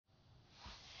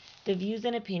The views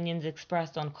and opinions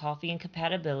expressed on Coffee and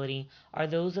Compatibility are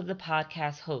those of the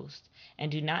podcast host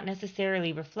and do not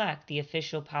necessarily reflect the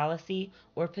official policy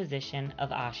or position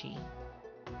of ASHI.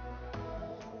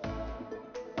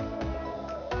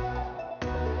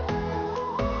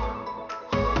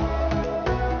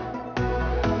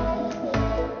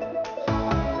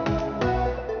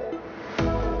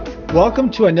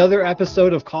 Welcome to another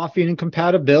episode of Coffee and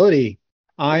Compatibility.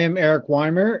 I am Eric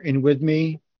Weimer, and with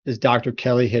me is Dr.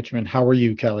 Kelly Hitchman. How are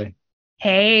you, Kelly?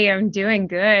 Hey, I'm doing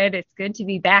good. It's good to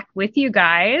be back with you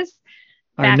guys.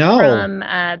 I know.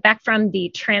 Back from the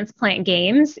Transplant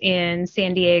Games in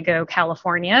San Diego,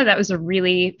 California. That was a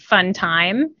really fun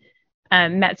time.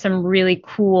 Met some really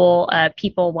cool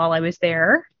people while I was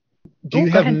there. Do you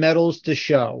Go have ahead. medals to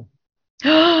show?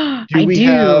 I we do.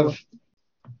 have?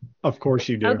 Of course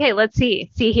you do. Okay, let's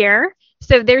see. See here.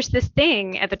 So there's this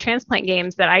thing at the Transplant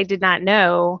Games that I did not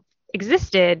know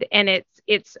existed, and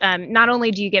it's not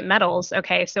only do you get medals.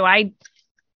 Okay, so I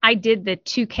did the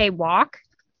 2K walk,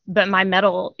 but my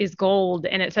medal is gold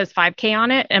and it says 5K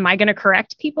on it. Am I going to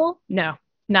correct people? No,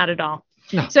 not at all.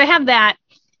 No. So I have that.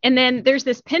 And then there's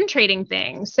this pin trading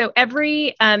thing. So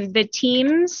the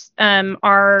teams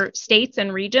are states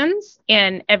and regions,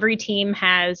 and every team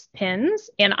has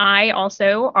pins. And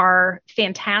our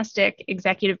fantastic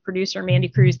executive producer, Mandy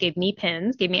Cruz, gave me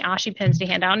ASHI pins to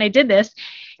hand out. And I did this,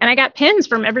 and I got pins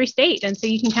from every state. And so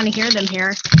you can kind of hear them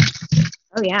here.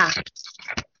 Oh, yeah.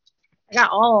 I got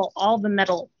all the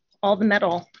metal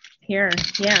here.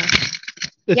 Yeah.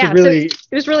 It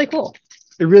was really cool.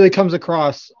 It really comes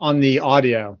across on the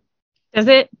audio. Does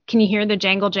it? Can you hear the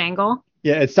jangle?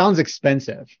 Yeah, it sounds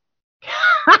expensive.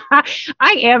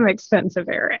 I am expensive,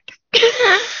 Eric.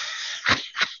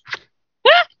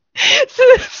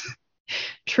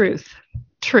 Truth.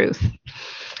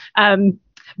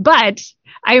 But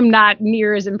I am not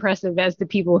near as impressive as the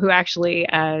people who actually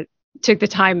took the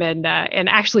time and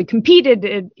actually competed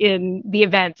in the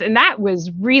events. And that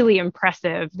was really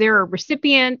impressive. There are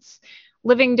recipients,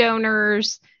 living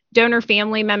donors, donor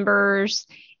family members,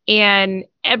 and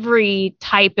every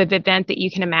type of event that you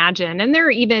can imagine. And there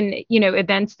are even,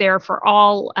 events there for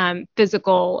all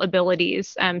physical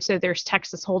abilities. So there's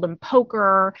Texas Hold'em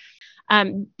poker.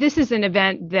 This is an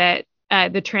event that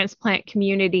the transplant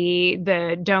community,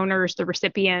 the donors, the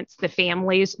recipients, the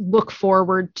families look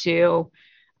forward to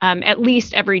at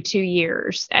least every 2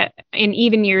 years. In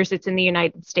even years, it's in the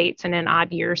United States, and in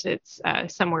odd years, it's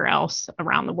somewhere else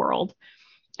around the world.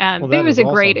 It was a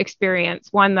great experience,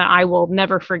 one that I will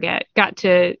never forget. Got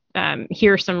to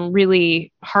hear some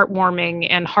really heartwarming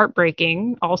and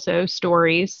heartbreaking also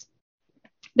stories.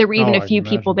 There were even a few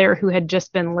people there who had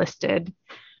just been listed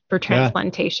for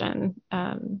transplantation.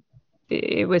 Yeah.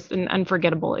 It was an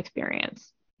unforgettable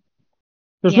experience.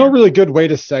 There's no really good way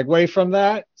to segue from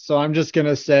that. So I'm just going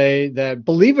to say that,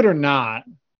 believe it or not,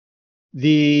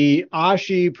 the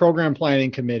ASHI Program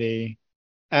Planning Committee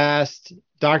asked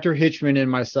Dr. Hitchman and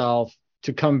myself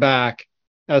to come back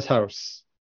as hosts.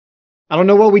 I don't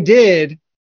know what we did,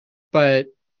 but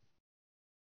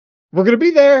we're going to be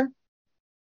there.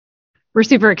 We're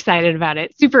super excited about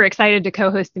it. Super excited to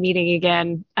co-host the meeting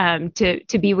again,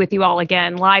 to be with you all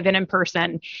again, live and in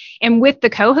person. And with the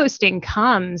co-hosting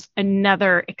comes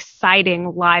another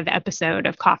exciting live episode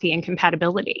of Coffee and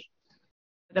Compatibility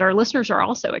that our listeners are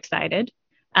also excited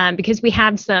because we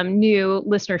have some new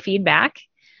listener feedback.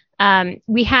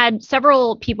 We had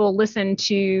several people listen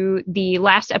to the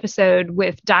last episode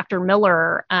with Dr.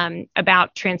 Miller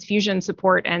about transfusion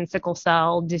support and sickle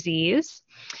cell disease.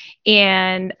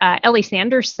 And Ellie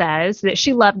Sanders says that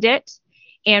she loved it.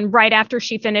 And right after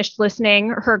she finished listening,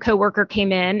 her coworker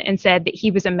came in and said that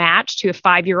he was a match to a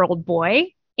 5-year-old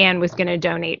boy and was going to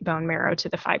donate bone marrow to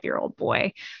the 5-year-old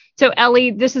boy. So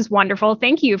Ellie, this is wonderful.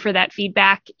 Thank you for that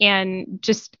feedback, and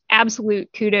just absolute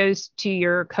kudos to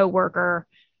your coworker.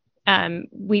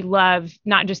 We love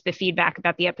not just the feedback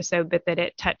about the episode, but that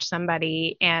it touched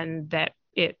somebody and that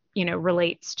it,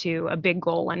 relates to a big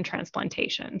goal in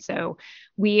transplantation. So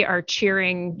we are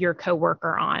cheering your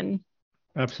coworker on.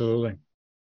 Absolutely.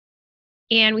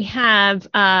 And we have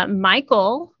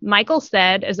Michael. Michael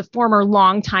said, as a former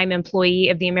longtime employee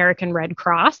of the American Red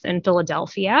Cross in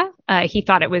Philadelphia, he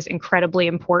thought it was incredibly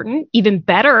important, even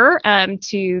better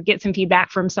to get some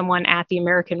feedback from someone at the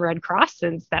American Red Cross,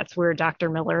 since that's where Dr.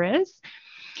 Miller is.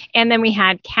 And then we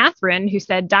had Catherine, who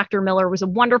said Dr. Miller was a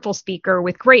wonderful speaker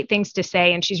with great things to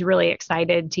say, and she's really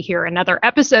excited to hear another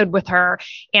episode with her.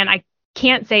 And I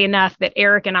can't say enough that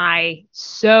Eric and I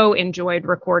so enjoyed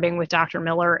recording with Dr.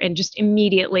 Miller and just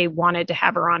immediately wanted to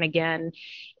have her on again,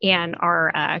 and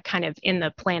are kind of in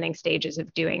the planning stages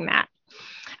of doing that.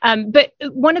 But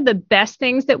one of the best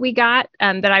things that we got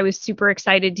that I was super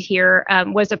excited to hear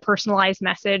was a personalized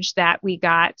message that we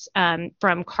got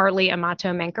from Carly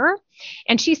Amato Menker.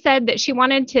 And she said that she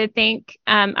wanted to thank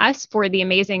us for the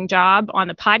amazing job on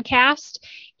the podcast.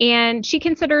 And she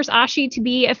considers Ashi to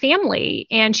be a family,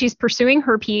 and she's pursuing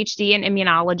her PhD in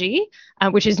immunology,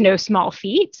 which is no small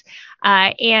feat.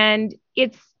 And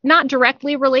it's not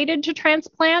directly related to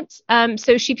transplants.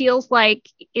 So she feels like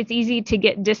it's easy to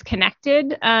get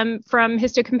disconnected from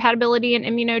histocompatibility and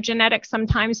immunogenetics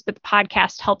sometimes, but the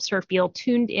podcast helps her feel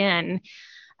tuned in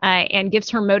and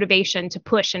gives her motivation to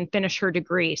push and finish her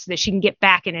degree so that she can get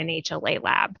back in an HLA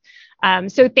lab.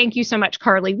 So thank you so much,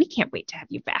 Carly. We can't wait to have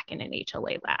you back in an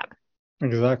HLA lab.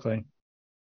 Exactly.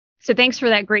 So thanks for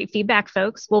that great feedback,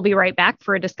 folks. We'll be right back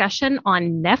for a discussion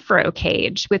on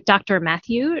NephroCage with Dr.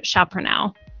 Matthew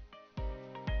Chapranow.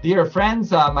 Dear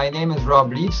friends, my name is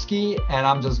Rob Levsky, and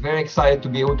I'm just very excited to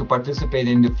be able to participate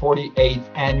in the 48th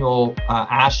annual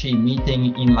ASHI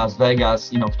meeting in Las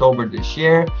Vegas in October this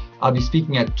year. I'll be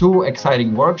speaking at two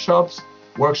exciting workshops.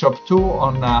 Workshop 2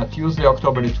 on Tuesday,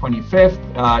 October the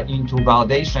 25th, into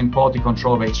validation and quality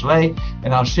control of HLA.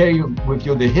 And I'll share with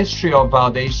you the history of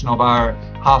validation of our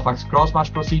Halifax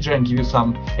crossmatch procedure and give you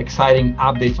some exciting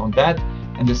updates on that.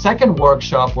 And the second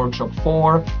workshop, Workshop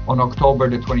 4, on October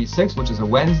the 26th, which is a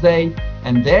Wednesday.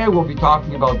 And there we'll be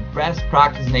talking about best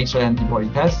practice in HLA antibody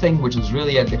testing, which is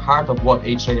really at the heart of what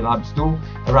HLA labs do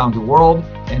around the world.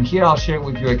 And here I'll share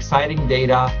with you exciting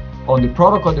data on the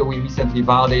protocol that we recently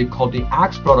validated called the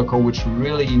ACTS protocol, which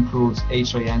really improves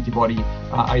HLA antibody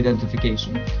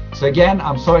identification. So again,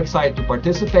 I'm so excited to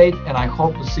participate, and I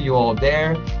hope to see you all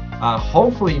there,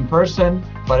 hopefully in person,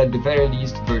 but at the very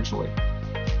least virtually.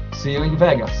 See you in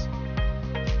Vegas.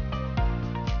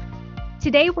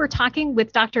 Today, we're talking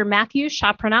with Dr. Matthew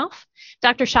Chapranow.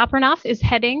 Dr. Chapranow is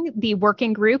heading the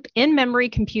working group in-memory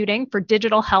computing for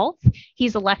digital health.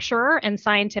 He's a lecturer and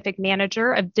scientific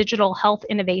manager of digital health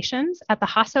innovations at the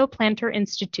Hasso-Plattner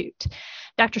Institute.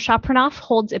 Dr. Chapranow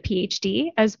holds a PhD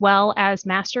as well as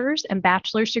master's and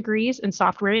bachelor's degrees in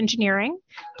software engineering.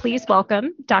 Please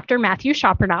welcome Dr. Matthew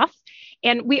Chapranow.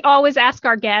 And we always ask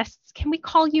our guests, can we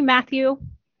call you Matthew?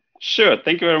 Sure.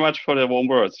 Thank you very much for the warm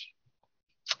words.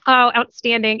 Oh,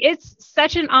 outstanding. It's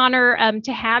such an honor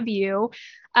to have you.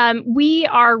 We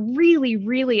are really,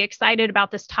 really excited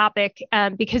about this topic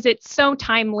because it's so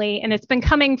timely and it's been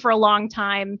coming for a long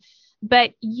time.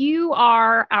 But you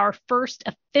are our first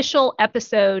official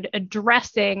episode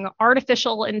addressing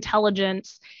artificial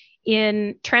intelligence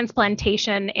in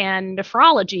transplantation and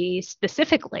nephrology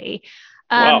specifically.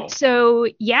 Wow. So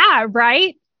yeah,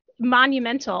 right?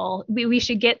 Monumental. We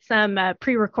should get some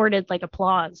pre-recorded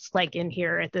applause in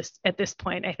here at this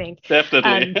point, I think.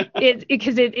 Definitely.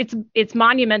 It's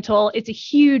monumental. It's a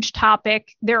huge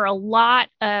topic. There are a lot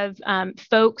of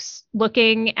folks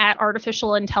looking at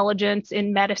artificial intelligence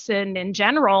in medicine in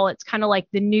general. It's kind of like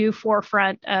the new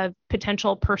forefront of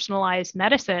potential personalized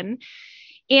medicine.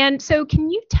 And so can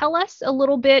you tell us a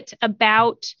little bit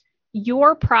about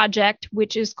your project,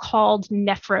 which is called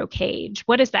NephroCage?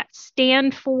 What does that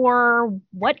stand for?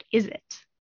 What is it?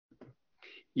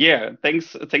 Yeah,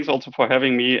 thanks also for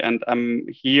having me. And I'm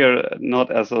here not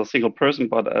as a single person,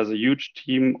 but as a huge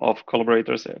team of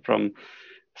collaborators from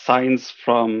science,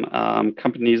 from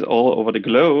companies all over the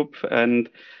globe. And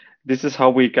this is how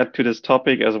we got to this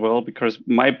topic as well, because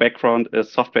my background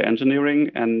is software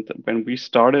engineering. And when we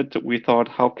started, we thought,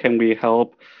 how can we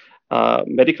help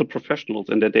medical professionals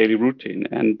in their daily routine?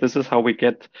 And this is how we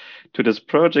get to this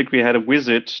project. We had a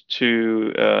visit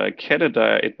to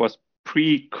Canada. It was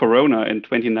pre-corona in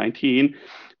 2019,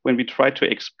 when we tried to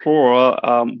explore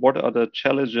what are the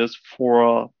challenges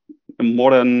for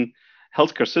modern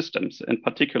healthcare systems in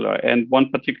particular. And one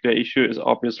particular issue is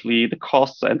obviously the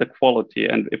costs and the quality.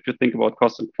 And if you think about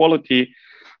cost and quality,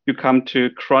 you come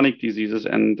to chronic diseases,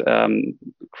 and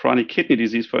chronic kidney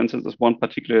disease, for instance, is one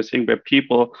particular thing where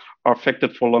people are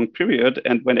affected for a long period.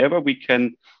 And whenever we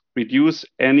can reduce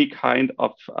any kind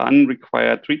of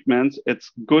unrequired treatments,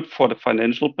 it's good for the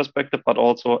financial perspective, but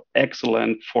also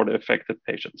excellent for the affected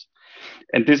patients.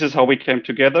 And this is how we came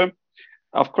together.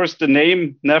 Of course, the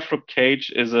name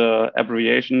NephroCage is an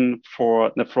abbreviation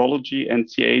for nephrology, and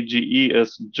CAGE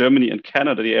is Germany and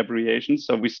Canada, the abbreviation.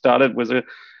 So we started with a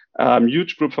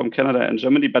huge group from Canada and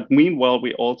Germany, but meanwhile,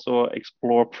 we also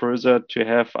explore further to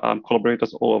have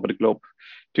collaborators all over the globe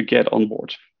to get on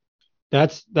board.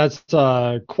 That's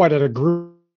quite a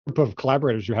group of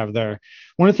collaborators you have there.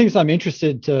 One of the things I'm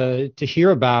interested to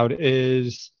hear about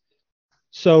is,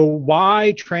 so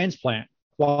why transplant?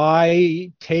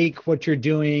 Why take what you're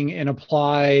doing and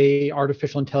apply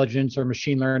artificial intelligence or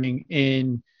machine learning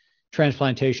in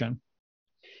transplantation?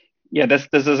 Yeah, this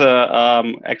is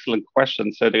a excellent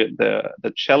question. So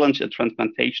the challenge in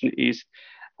transplantation is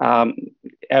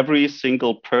every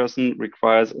single person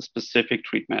requires a specific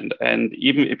treatment, and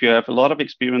even if you have a lot of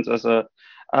experience as a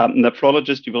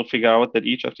nephrologist, you will figure out that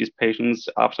each of these patients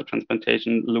after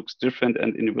transplantation looks different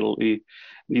and individually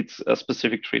needs a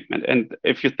specific treatment. And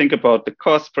if you think about the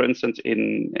cost, for instance,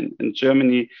 in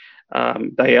Germany,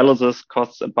 dialysis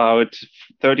costs about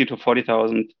 30 to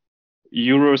 40,000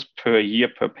 euros per year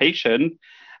per patient.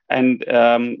 And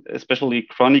especially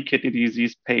chronic kidney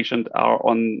disease patients are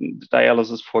on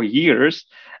dialysis for years.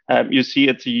 You see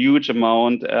it's a huge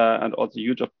amount and also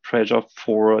huge of pressure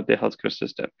for the healthcare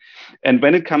system. And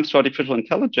when it comes to artificial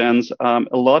intelligence, a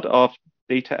lot of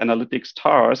data analytics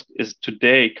task is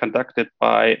today conducted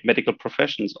by medical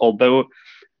professions, although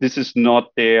this is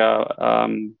not their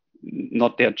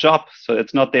job, so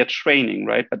it's not their training,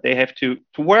 right? But they have to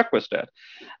work with that.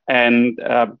 And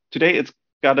today it's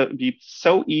got to be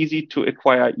so easy to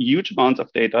acquire huge amounts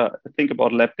of data. Think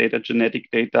about lab data, genetic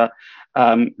data,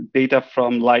 data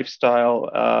from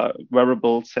lifestyle,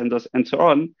 wearable sensors, and so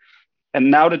on. And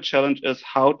now the challenge is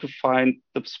how to find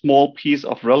the small piece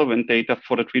of relevant data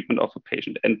for the treatment of a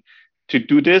patient. And to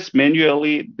do this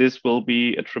manually, this will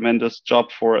be a tremendous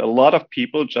job for a lot of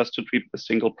people just to treat a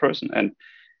single person.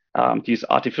 And these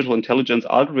artificial intelligence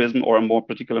algorithm, or a more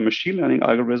particular machine learning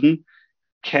algorithm,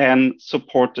 can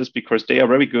support this because they are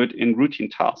very good in routine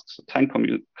tasks,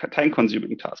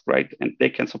 time-consuming tasks, right? And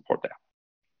they can support that.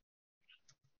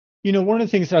 You know, one of the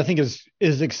things that I think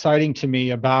is exciting to me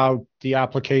about the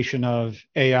application of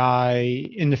AI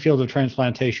in the field of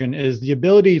transplantation is the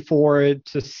ability for it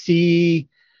to see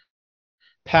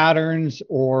patterns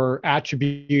or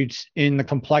attributes in the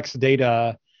complex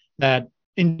data that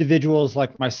individuals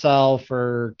like myself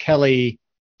or Kelly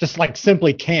just like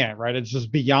simply can't, right? It's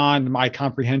just beyond my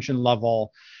comprehension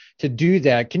level to do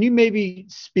that. Can you maybe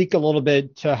speak a little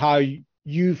bit to how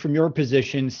you from your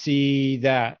position see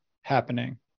that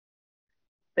happening?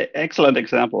 Excellent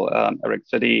example, Eric.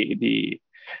 So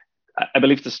I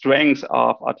believe the strength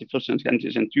of artificial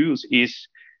intelligence use is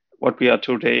what we are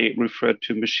today referred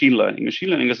to machine learning. Machine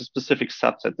learning is a specific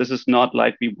subset. This is not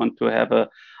like we want to have a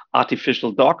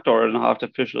artificial doctor or an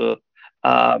artificial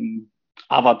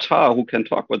avatar who can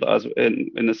talk with us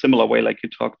in a similar way like you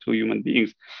talk to human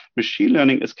beings. Machine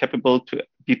learning is capable to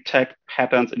detect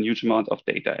patterns in huge amounts of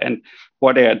data. And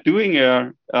what they are doing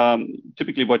here,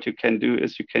 typically what you can do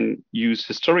is you can use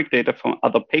historic data from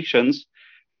other patients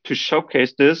to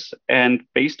showcase this. And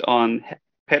based on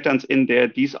patterns in there,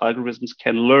 these algorithms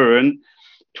can learn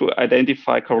to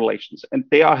identify correlations. And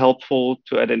they are helpful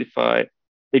to identify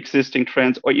existing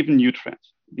trends or even new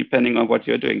trends, depending on what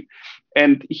you're doing.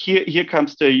 And here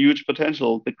comes the huge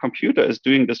potential. The computer is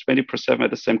doing this 24/7 at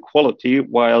the same quality,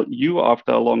 while you,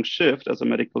 after a long shift as a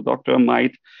medical doctor,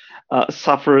 might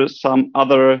suffer some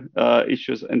other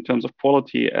issues in terms of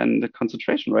quality and the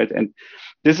concentration, right? And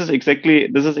this is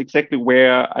exactly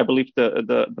where I believe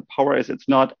the power is. It's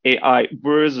not AI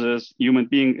versus human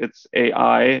being, it's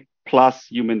AI plus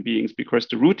human beings, because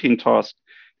the routine task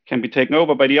can be taken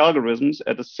over by the algorithms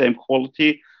at the same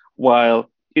quality, while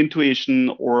intuition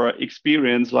or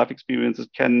experience, life experiences,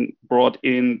 can brought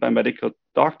in by medical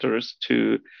doctors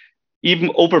to even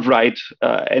overwrite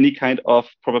any kind of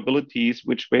probabilities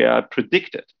which were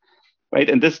predicted, right?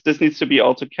 And this needs to be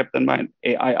also kept in mind.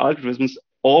 AI algorithms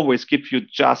always give you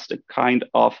just a kind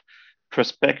of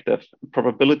perspective,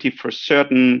 probability for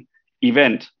certain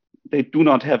event. They do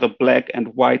not have a black and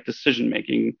white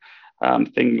decision-making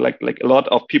thing like a lot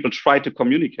of people try to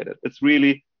communicate it. It's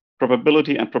really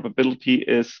probability, and probability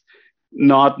is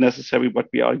not necessarily what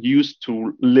we are used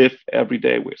to live every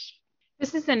day with.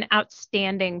 This is an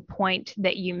outstanding point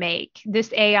that you make.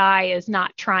 This AI is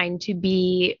not trying to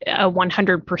be a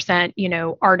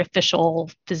 100%, artificial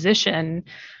physician,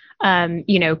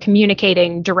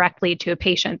 communicating directly to a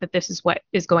patient that this is what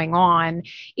is going on.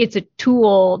 It's a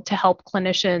tool to help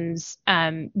clinicians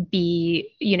be,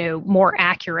 more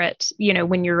accurate,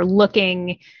 when you're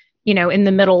looking in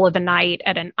the middle of the night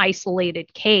at an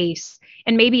isolated case,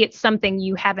 and maybe it's something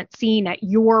you haven't seen at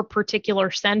your particular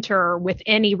center with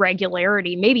any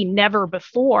regularity, maybe never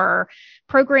before.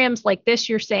 Programs like this,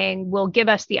 you're saying, will give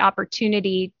us the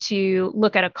opportunity to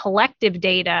look at a collective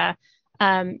data,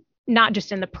 not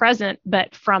just in the present,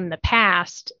 but from the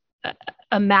past,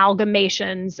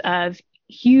 amalgamations of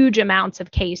huge amounts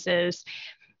of cases,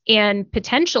 and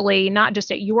potentially not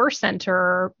just at your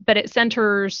center, but at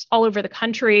centers all over the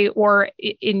country, or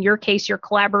in your case, you're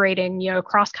collaborating,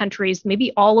 across countries,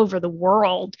 maybe all over the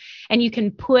world. And you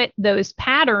can put those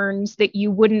patterns that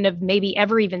you wouldn't have maybe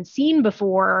ever even seen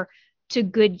before to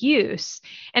good use.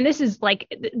 And this is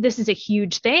a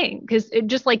huge thing, because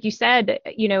just like you said,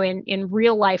 in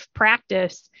real life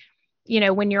practice,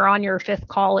 when you're on your fifth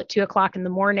call at 2:00 in the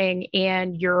morning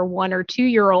and your 1 or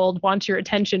 2-year-old wants your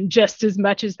attention just as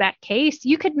much as that case,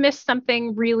 you could miss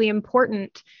something really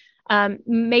important,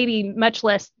 maybe much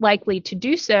less likely to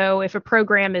do so if a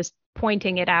program is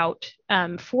pointing it out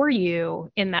for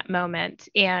you in that moment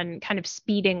and kind of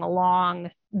speeding along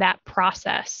that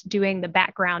process, doing the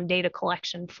background data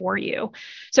collection for you.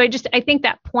 So I think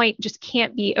that point just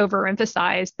can't be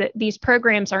overemphasized, that these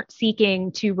programs aren't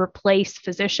seeking to replace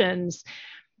physicians.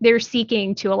 They're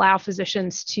seeking to allow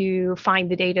physicians to find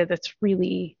the data that's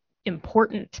really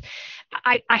important.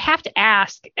 I have to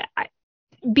ask,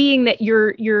 being that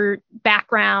your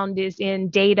background is in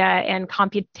data and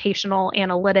computational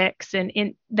analytics and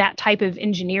in that type of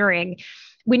engineering,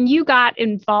 when you got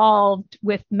involved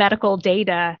with medical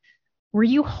data, were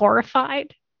you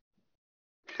horrified?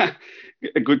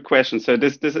 A good question. So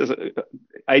this is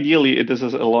ideally this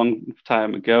is a long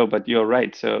time ago, but you're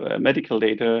right. So medical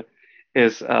data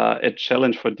is a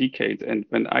challenge for decades. And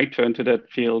when I turned to that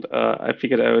field, I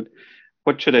figured out,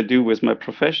 what should I do with my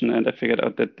profession? And I figured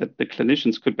out that the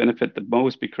clinicians could benefit the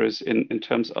most, because in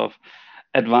terms of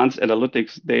advanced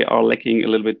analytics, they are lacking a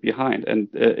little bit behind. And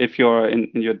if you're in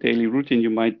your daily routine,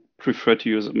 you might prefer to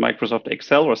use Microsoft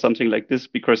Excel or something like this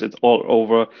because it's all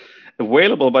over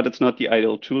available, but it's not the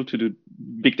ideal tool to do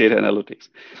big data analytics.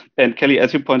 And Kelly,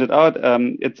 as you pointed out,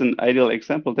 it's an ideal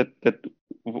example that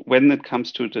when it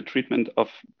comes to the treatment of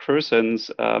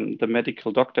persons, the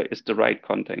medical doctor is the right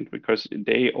contact, because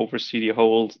they oversee the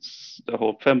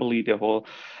whole family, the whole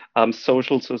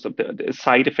social system, the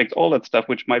side effects, all that stuff,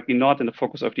 which might be not in the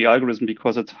focus of the algorithm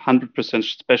because it's 100%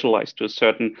 specialized to a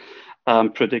certain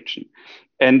prediction.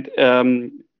 And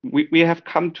we have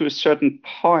come to a certain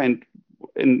point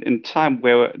in time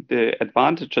where the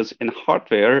advantages in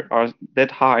hardware are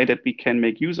that high that we can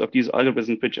make use of these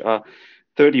algorithms, which are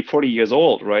 30, 40 years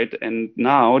old, right? And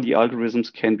now the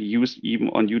algorithms can be used even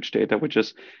on huge data, which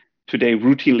is today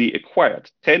routinely acquired.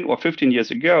 10 or 15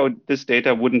 years ago, this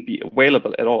data wouldn't be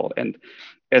available at all. And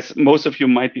as most of you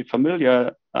might be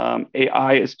familiar,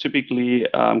 AI is typically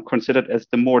considered as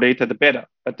the more data, the better.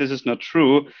 But this is not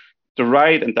true. The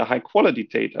right and the high quality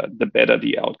data, the better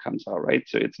the outcomes are, right?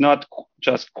 So it's not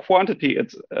just quantity,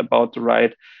 it's about the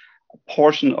right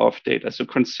portion of data. So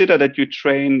consider that you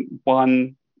train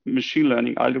one machine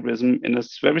learning algorithm in a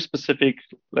very specific,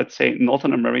 let's say,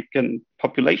 Northern American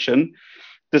population.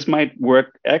 This might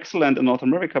work excellent in North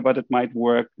America, but it might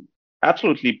work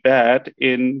absolutely bad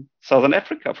in Southern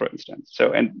Africa, for instance.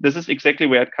 So, and this is exactly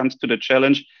where it comes to the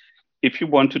challenge. If you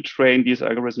want to train these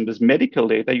algorithms with medical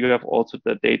data, you have also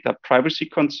the data privacy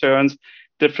concerns,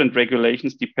 different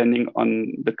regulations depending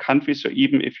on the country. So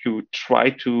even if you try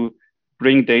to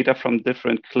bring data from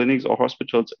different clinics or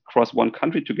hospitals across one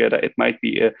country together, it might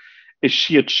be a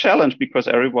sheer challenge because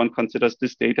everyone considers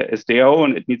this data as their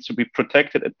own. It needs to be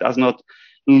protected. It does not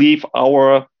leave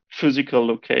our physical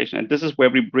location. And this is where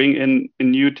we bring in a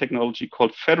new technology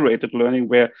called federated learning,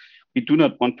 where we do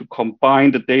not want to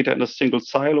combine the data in a single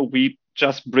silo. We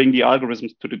just bring the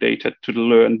algorithms to the data to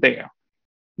learn there.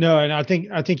 No, and I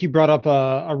think you brought up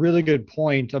a really good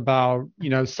point about,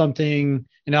 an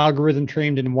algorithm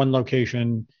trained in one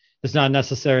location does not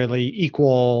necessarily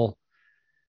equal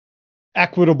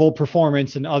equitable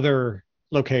performance in other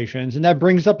locations. And that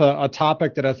brings up a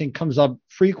topic that I think comes up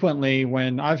frequently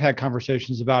when I've had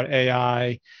conversations about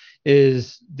AI,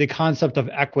 is the concept of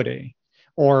equity,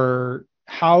 or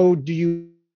how do you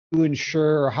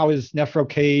ensure, or how is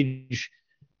NephroCage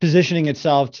positioning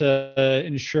itself to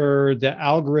ensure the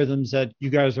algorithms that you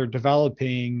guys are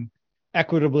developing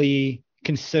equitably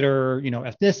consider,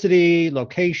 ethnicity,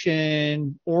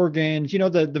 location, organs,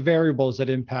 the variables that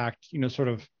impact, sort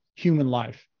of human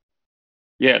life?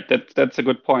 Yeah, that's a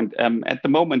good point. At the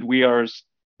moment, we are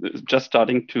just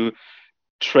starting to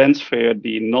transfer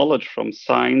the knowledge from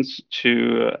science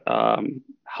to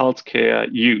healthcare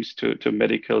use, to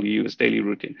medical use, daily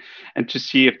routine, and to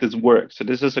see if this works. So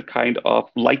this is a kind of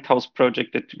lighthouse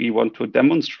project that we want to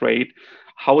demonstrate.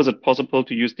 How is it possible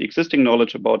to use the existing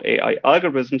knowledge about AI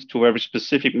algorithms to a very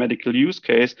specific medical use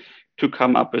case to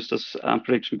come up with this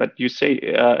prediction? But you say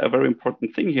a very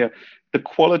important thing here. The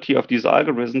quality of these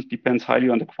algorithms depends highly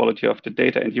on the quality of the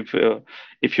data. And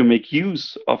if you make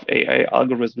use of AI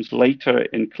algorithms later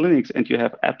in clinics and you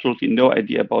have absolutely no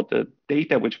idea about the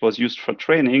data which was used for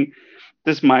training,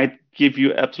 this might give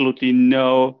you absolutely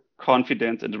no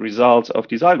confidence in the results of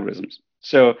these algorithms.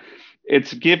 So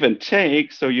it's give and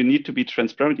take. So you need to be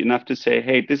transparent enough to say,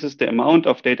 hey, this is the amount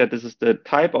of data, this is the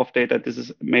type of data, this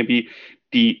is maybe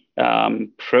the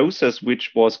process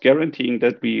which was guaranteeing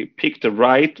that we pick the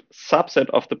right subset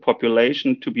of the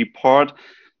population to be part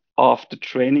of the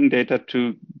training data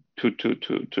to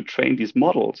train these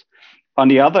models. On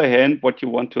the other hand, what you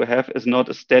want to have is not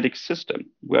a static system.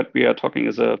 What we are talking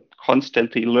is a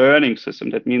constantly learning system.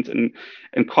 That means in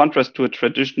contrast to a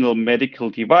traditional medical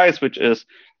device, which is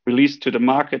released to the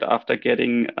market after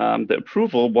getting the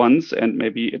approval once, and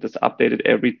maybe it is updated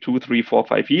every 2, 3, 4,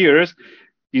 5 years,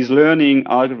 these learning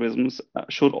algorithms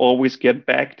should always get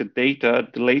back the data,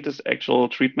 the latest actual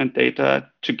treatment data,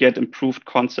 to get improved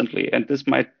constantly. And this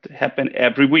might happen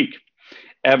every week,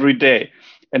 every day.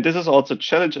 And this is also a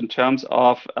challenge in terms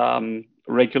of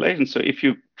regulation. So if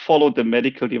you follow the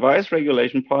medical device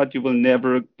regulation part, you will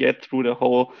never get through the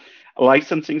whole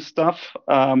licensing stuff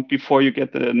before you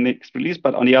get the next release.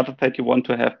 But on the other side, you want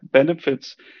to have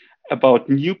benefits about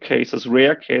new cases,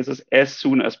 rare cases, as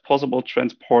soon as possible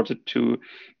transported to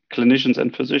clinicians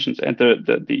and physicians. And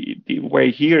the way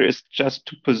here is just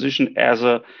to position as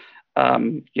a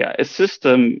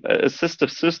assistive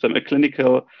system, a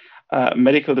clinical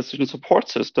medical decision support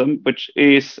system, which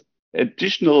is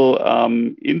additional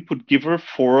input giver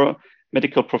for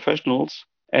medical professionals,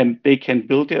 and they can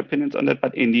build their opinions on that.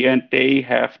 But in the end, they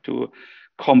have to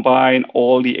combine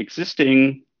all the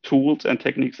existing tools and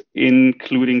techniques,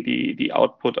 including the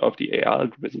output of the AI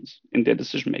algorithms in their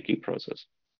decision-making process.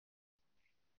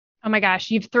 Oh my gosh,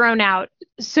 you've thrown out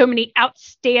so many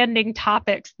outstanding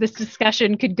topics. This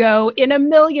discussion could go in a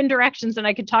million directions, and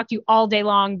I could talk to you all day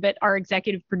long, but our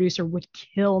executive producer would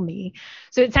kill me.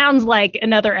 So it sounds like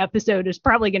another episode is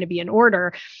probably going to be in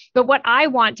order. But what I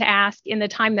want to ask in the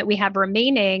time that we have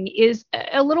remaining is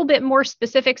a little bit more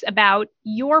specifics about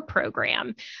your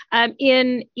program.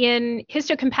 In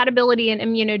histocompatibility and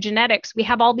immunogenetics, we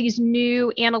have all these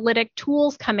new analytic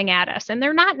tools coming at us, and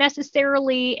they're not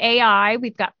necessarily AI.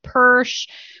 We've got Persh,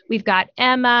 we've got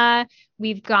Emma,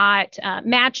 we've got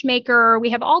Matchmaker. We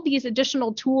have all these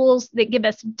additional tools that give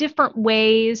us different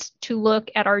ways to look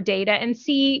at our data and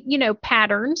see,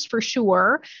 patterns for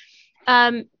sure.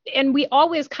 And we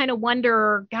always kind of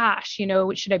wonder, gosh,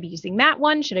 should I be using that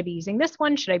one? Should I be using this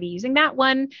one? Should I be using that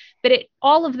one? But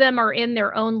all of them are in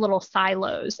their own little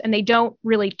silos, and they don't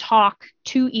really talk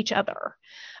to each other.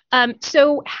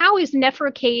 So how is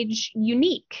NephroCage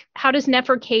unique? How does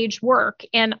NephroCage work?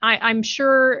 And I'm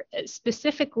sure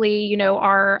specifically,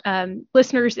 our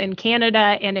listeners in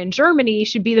Canada and in Germany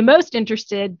should be the most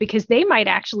interested, because they might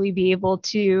actually be able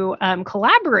to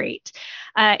collaborate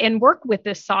and work with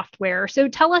this software. So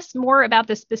tell us more about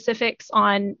the specifics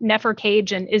on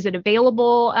NephroCage, and is it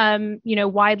available,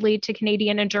 widely to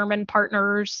Canadian and German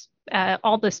partners?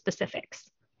 All the specifics.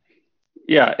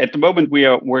 Yeah, at the moment we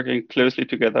are working closely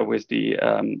together with the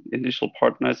initial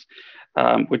partners,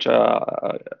 which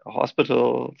are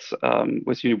hospitals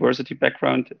with university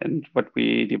background. And what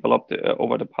we developed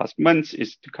over the past months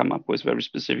is to come up with very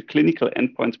specific clinical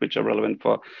endpoints which are relevant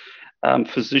for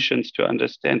physicians to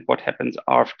understand what happens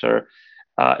after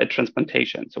a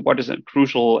transplantation. So what is a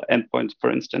crucial endpoint,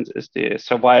 for instance, is the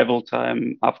survival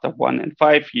time after 1 and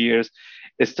 5 years.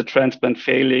 Is the transplant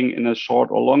failing in a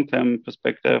short or long-term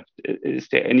perspective? Is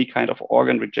there any kind of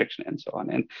organ rejection, and so on?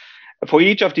 And for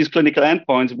each of these clinical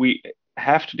endpoints, we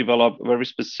have to develop very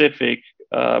specific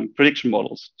prediction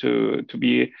models to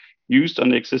be used on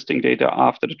the existing data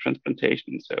after the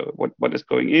transplantation. So what is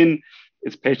going in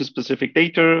is patient-specific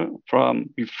data from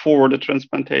before the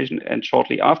transplantation and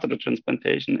shortly after the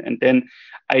transplantation. And then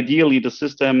ideally, the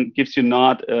system gives you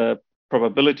not a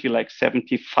probability like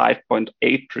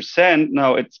 75.8%.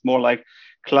 Now it's more like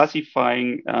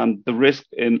classifying the risk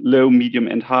in low, medium,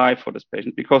 and high for this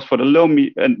patient. Because for the low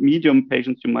and medium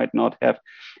patients, you might not have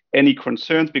any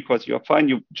concerns because you're fine.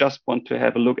 You just want to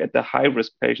have a look at the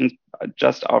high-risk patients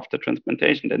just after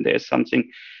transplantation. Then there's something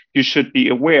you should be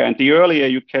aware. And the earlier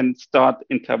you can start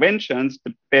interventions,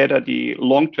 the better the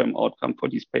long-term outcome for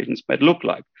these patients might look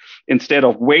like, instead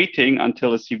of waiting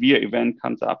until a severe event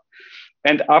comes up.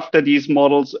 And after these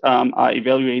models are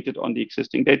evaluated on the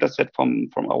existing data set from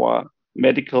our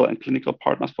medical and clinical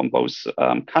partners from both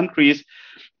countries,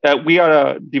 we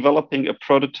are developing a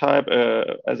prototype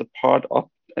as a part of,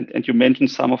 and you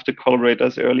mentioned some of the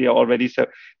collaborators earlier already, so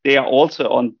they are also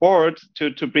on board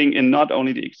to bring in not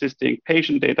only the existing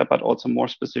patient data, but also more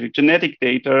specific genetic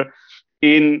data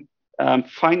in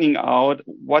finding out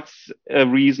what's a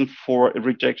reason for a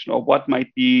rejection, or what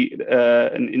might be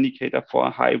an indicator for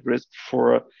a high risk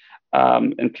for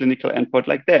a clinical endpoint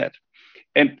like that.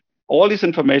 And all this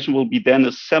information will be then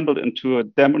assembled into a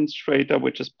demonstrator,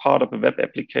 which is part of a web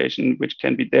application, which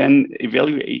can be then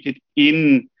evaluated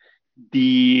in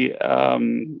the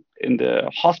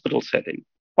hospital setting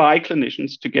by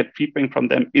clinicians to get feedback from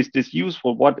them. Is this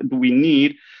useful? What do we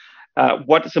need?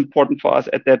 What is important for us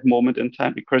at that moment in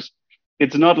time? Because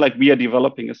it's not like we are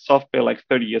developing a software like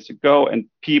 30 years ago and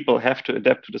people have to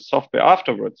adapt to the software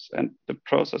afterwards and the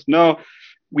process. No,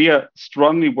 we are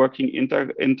strongly working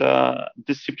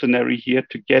interdisciplinary here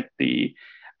to get the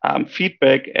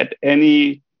feedback at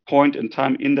any point in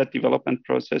time in that development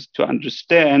process to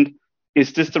understand,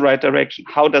 is this the right direction?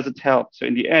 How does it help? So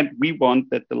in the end, we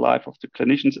want that the life of the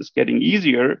clinicians is getting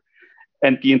easier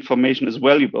and the information is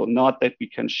valuable, not that we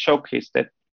can showcase that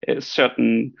a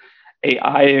certain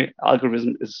AI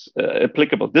algorithm is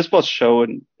applicable. This was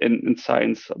shown in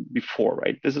science before,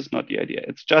 right? This is not the idea.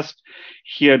 It's just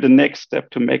here the next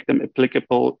step to make them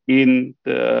applicable in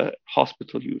the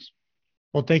hospital use.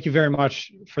 Well, thank you very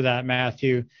much for that,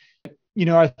 Matthew.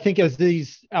 I think as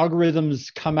these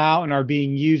algorithms come out and are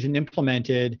being used and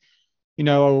implemented,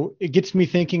 it gets me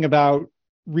thinking about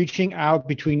reaching out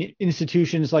between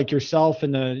institutions like yourself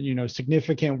and the,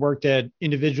 significant work that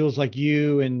individuals like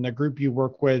you and the group you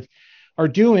work with are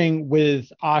doing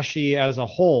with ASHI as a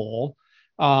whole,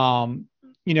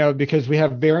 because we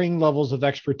have varying levels of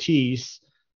expertise.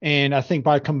 And I think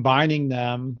by combining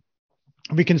them,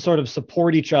 we can sort of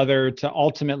support each other to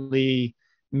ultimately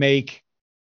make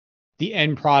the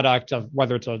end product of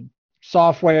whether it's a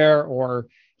software or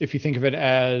if you think of it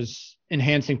as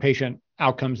enhancing patient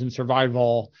outcomes and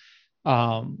survival,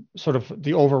 sort of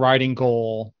the overriding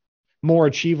goal, more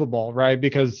achievable, right?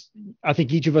 Because I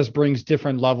think each of us brings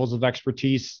different levels of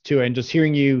expertise to it. And just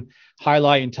hearing you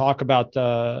highlight and talk about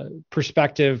the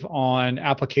perspective on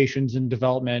applications and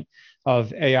development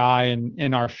of AI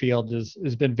in our field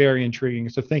has been very intriguing.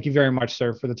 So thank you very much,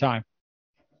 sir, for the time.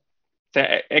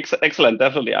 Excellent.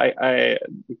 Definitely. I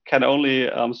can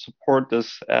only support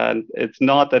this. And it's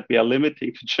not that we are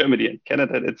limiting to Germany and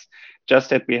Canada. It's just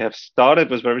that we have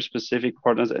started with very specific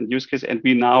partners and use case, and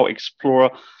we now explore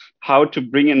how to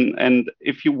bring in. And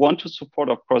if you want to support,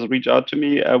 of course, reach out to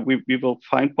me. We will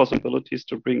find possibilities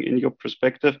to bring in your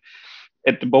perspective.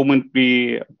 At the moment,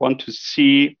 we want to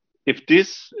see if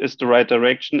this is the right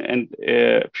direction and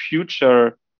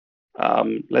future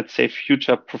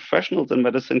professionals in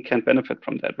medicine can benefit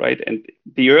from that, right? And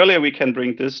the earlier we can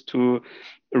bring this to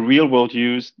a real world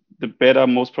use, the better,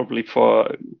 most probably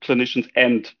for clinicians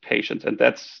and patients. And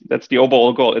that's the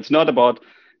overall goal. It's not about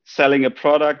selling a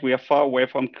product. We are far away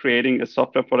from creating a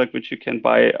software product which you can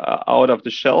buy out of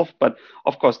the shelf. But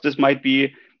of course, this might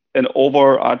be an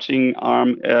overarching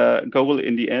goal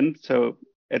in the end. So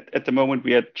at the moment,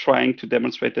 we are trying to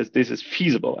demonstrate that this is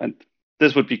feasible, and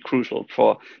this would be crucial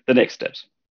for the next steps.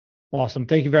 Awesome.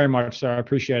 Thank you very much, sir. I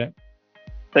appreciate it.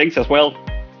 Thanks as well.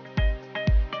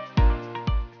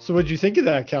 So what did you think of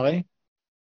that, Kelly?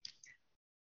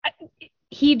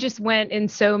 He just went in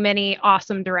so many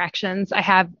awesome directions. I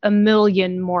have a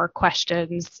million more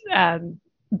questions,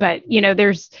 but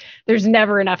there's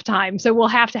never enough time. So we'll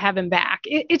have to have him back.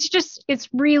 It's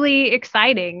really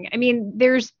exciting. I mean,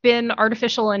 there's been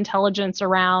artificial intelligence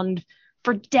around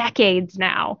for decades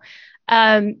now.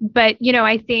 But,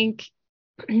 I think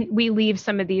we leave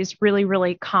some of these really,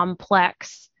 really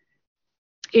complex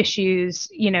issues,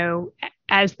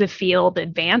 as the field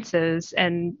advances,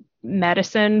 and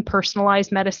medicine,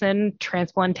 personalized medicine,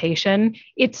 transplantation,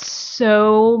 it's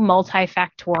so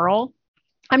multifactorial.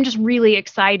 I'm just really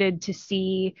excited to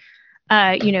see,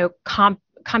 computational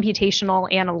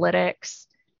analytics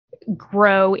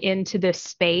grow into this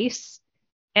space.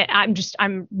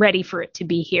 I'm ready for it to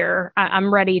be here.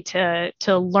 I'm ready to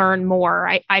learn more.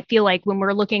 I feel like when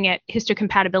we're looking at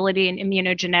histocompatibility and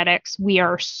immunogenetics, we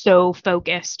are so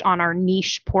focused on our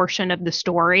niche portion of the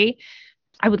story.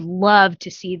 I would love to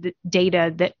see the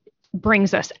data that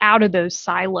brings us out of those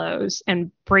silos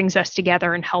and brings us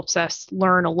together and helps us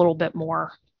learn a little bit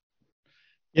more.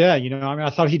 Yeah, I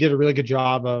thought he did a really good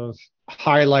job of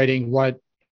highlighting what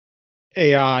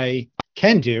AI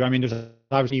can do. I mean, there's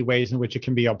obviously ways in which it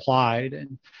can be applied.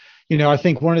 And, I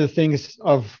think one of the things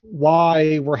of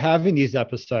why we're having these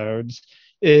episodes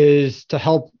is to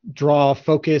help draw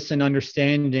focus and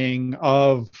understanding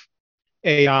of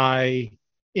AI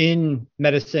in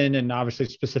medicine, and obviously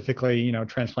specifically,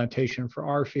 transplantation for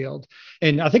our field.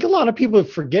 And I think a lot of people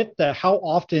forget that how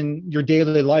often your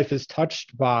daily life is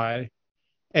touched by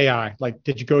AI. Like,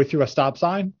 did you go through a stop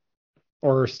sign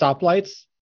or stoplights?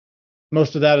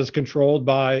 Most of that is controlled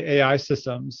by AI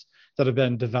systems that have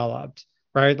been developed,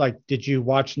 right? Like, did you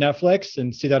watch Netflix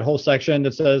and see that whole section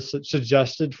that says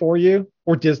suggested for you,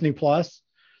 or Disney Plus?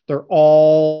 They're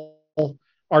all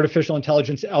artificial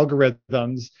intelligence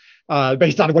algorithms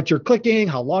based on what you're clicking,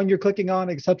 how long you're clicking on,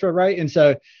 et cetera, right? And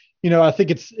so, I think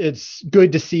it's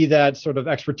good to see that sort of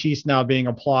expertise now being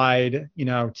applied,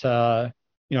 to,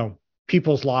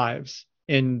 people's lives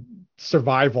in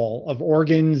survival of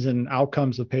organs and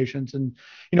outcomes of patients. And,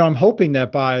 I'm hoping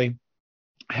that by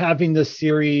having this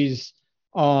series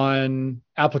on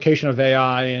application of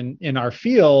AI in our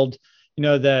field,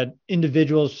 that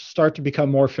individuals start to become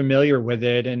more familiar with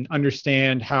it and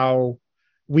understand how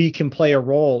we can play a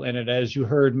role in it. As you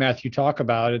heard Matthew talk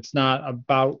about, it's not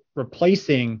about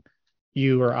replacing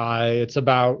you or I, it's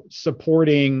about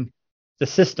supporting the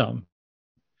system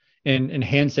and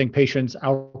enhancing patients'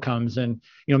 outcomes and,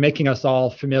 making us all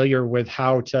familiar with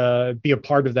how to be a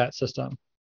part of that system.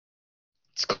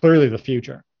 It's clearly the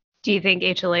future. Do you think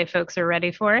HLA folks are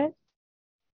ready for it?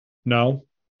 No.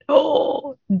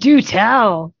 Oh, do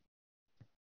tell.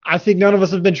 I think none of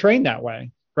us have been trained that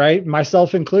way, right?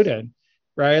 Myself included,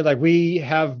 right? Like we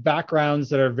have backgrounds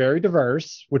that are very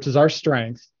diverse, which is our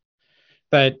strength,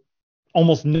 but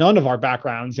almost none of our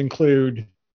backgrounds include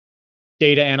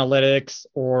data analytics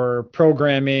or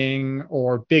programming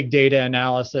or big data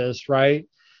analysis, right?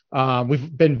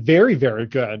 We've been very, very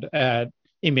good at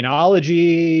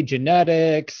immunology,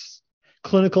 genetics,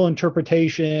 clinical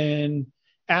interpretation,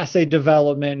 assay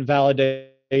development and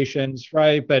validations,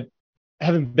 right? But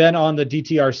having been on the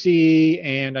DTRC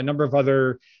and a number of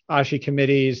other ASHI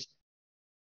committees,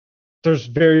 there's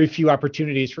very few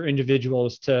opportunities for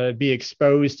individuals to be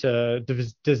exposed to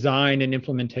the design and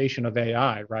implementation of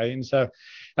AI, right? And so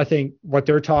I think what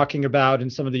they're talking about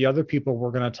and some of the other people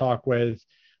we're going to talk with,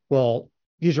 well,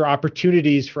 these are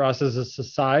opportunities for us as a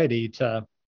society to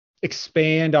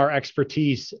expand our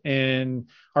expertise and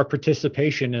our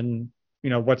participation in,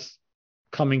 what's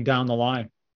coming down the line.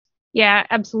 Yeah,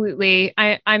 absolutely.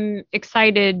 I'm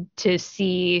excited to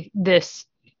see this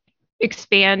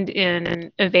expand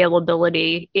in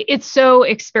availability. It's so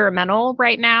experimental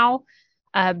right now,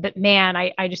 but man,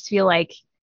 I just feel like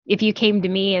if you came to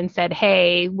me and said,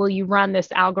 hey, will you run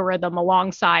this algorithm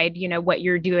alongside, what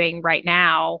you're doing right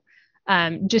now,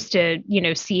 just to,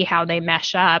 see how they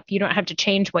mesh up. You don't have to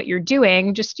change what you're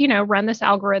doing, just, run this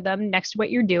algorithm next to what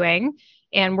you're doing.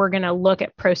 And we're going to look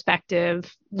at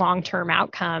prospective long-term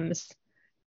outcomes.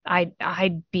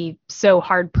 I'd be so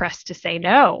hard pressed to say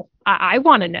no. I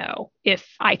want to know if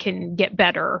I can get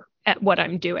better at what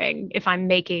I'm doing, if I'm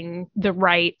making the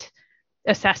right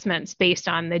assessments based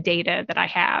on the data that I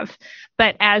have.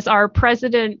 But as our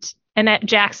president, Annette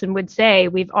Jackson, would say,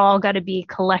 we've all got to be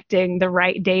collecting the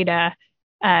right data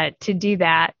to do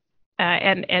that.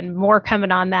 And more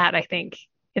coming on that, I think,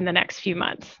 in the next few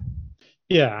months.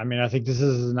 Yeah, I mean, I think this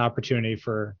is an opportunity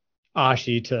for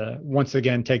ASHI to once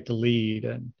again take the lead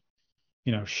and,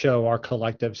 show our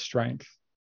collective strength.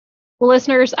 Well,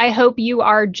 listeners, I hope you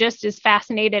are just as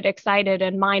fascinated, excited,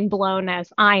 and mind blown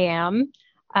as I am.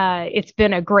 It's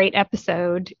been a great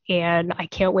episode, and I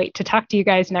can't wait to talk to you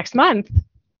guys next month.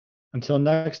 Until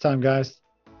next time, guys.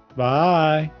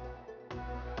 Bye.